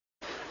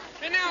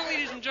And now,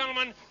 ladies and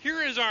gentlemen,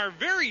 here is our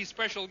very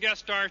special guest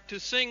star to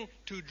sing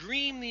To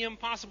Dream the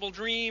Impossible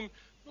Dream.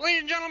 Ladies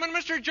and gentlemen,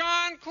 Mr.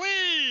 John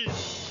Cleese.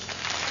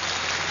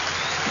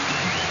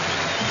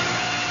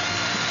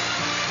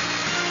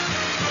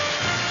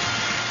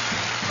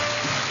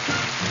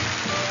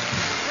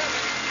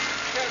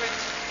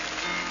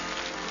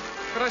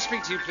 Could I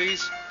speak to you,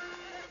 please?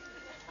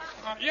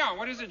 Yeah,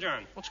 what is it,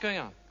 John? What's going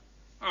on?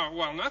 Oh,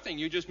 well, nothing.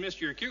 You just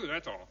missed your cue,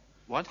 that's all.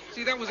 What?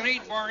 See, that was an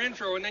 8-bar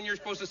intro, and then you're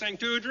supposed to sing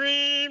To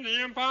Dream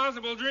the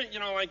Impossible Dream, you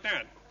know, like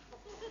that.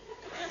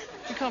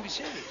 You can't be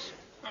serious.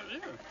 Oh, yeah.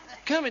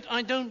 Kermit,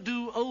 I don't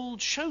do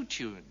old show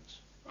tunes.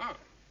 Oh,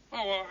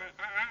 well,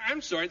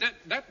 I'm sorry.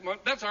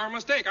 That's our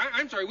mistake.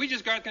 I'm sorry. We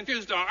just got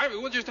confused.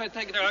 We'll just take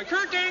it.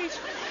 Curtains!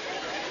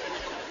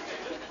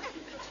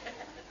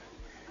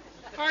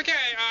 Okay,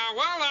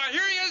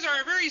 here he is,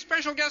 our very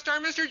special guest star,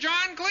 Mr.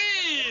 John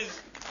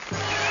Cleese.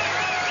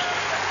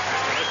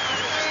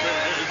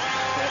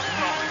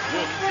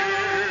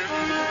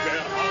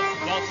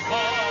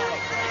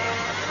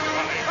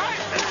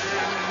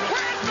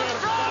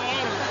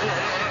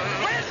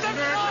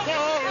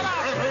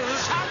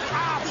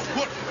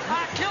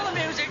 Kill the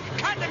music,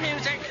 cut the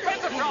music,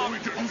 where's the frog? We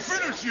didn't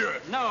finish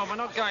yet. No, we're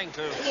not going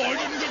to. Oh, I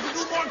didn't get to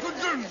do my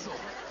credential.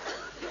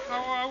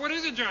 Oh, what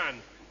is it,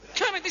 John?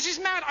 Kermit, this is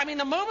mad. I mean,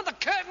 the moment the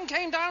curtain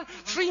came down,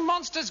 3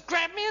 monsters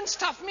grabbed me and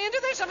stuffed me into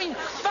this. I mean,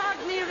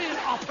 Wagnerian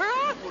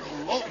opera?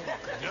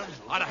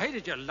 I'd have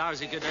hated your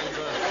lousy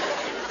cadenza.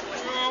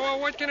 Well,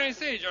 what can I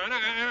say, John?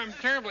 I'm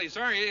terribly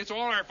sorry. It's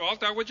all our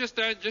fault. We'll just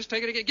take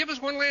it again. Give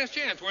us one last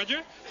chance, would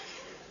you?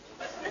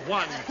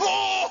 One.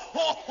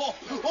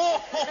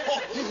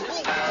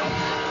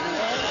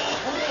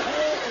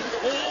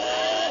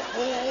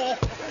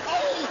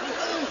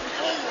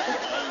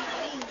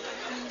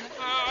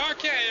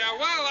 Okay,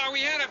 we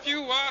had a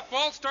few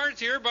false starts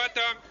here, but,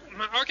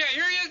 okay,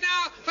 here he is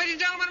now. Ladies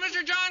and gentlemen,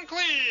 Mr. John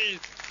Cleese.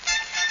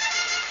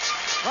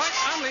 Right,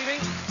 I'm leaving.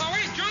 Oh,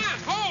 wait, John.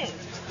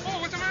 Oh,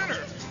 what's the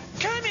matter?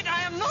 Kermit,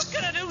 I am not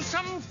going to do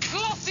some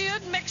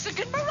cloth-eared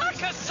Mexican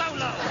maraca solo.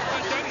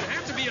 It doesn't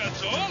have to be a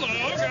solo,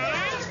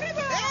 guys.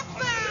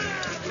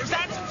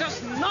 That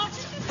does not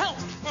help.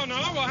 Oh, no?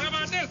 Well, how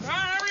about this?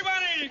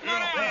 Everybody,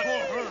 cut out.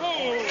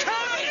 Oh.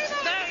 Kermit,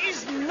 there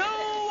is no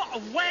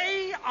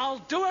way I'll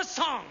do a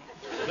song.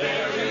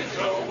 There is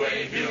no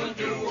way he'll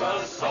do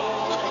a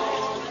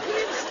song.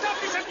 We'll stop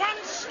this at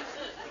once.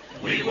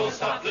 We will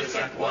stop this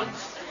at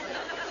once.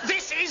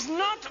 This is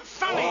not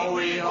funny. Oh,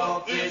 we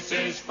hope this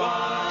is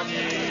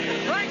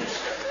funny. Right,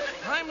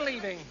 I'm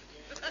leaving.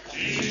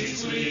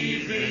 He's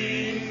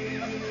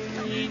leaving.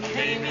 He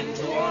came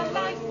into our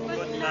life,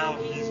 but now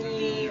he's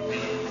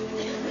leaving.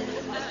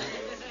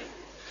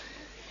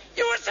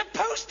 You were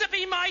supposed to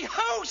be my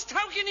host.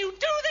 How can you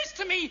do this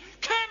to me?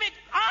 Kermit,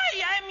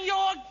 I am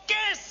your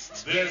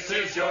guest. This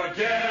is your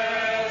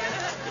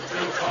guest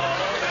to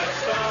follow that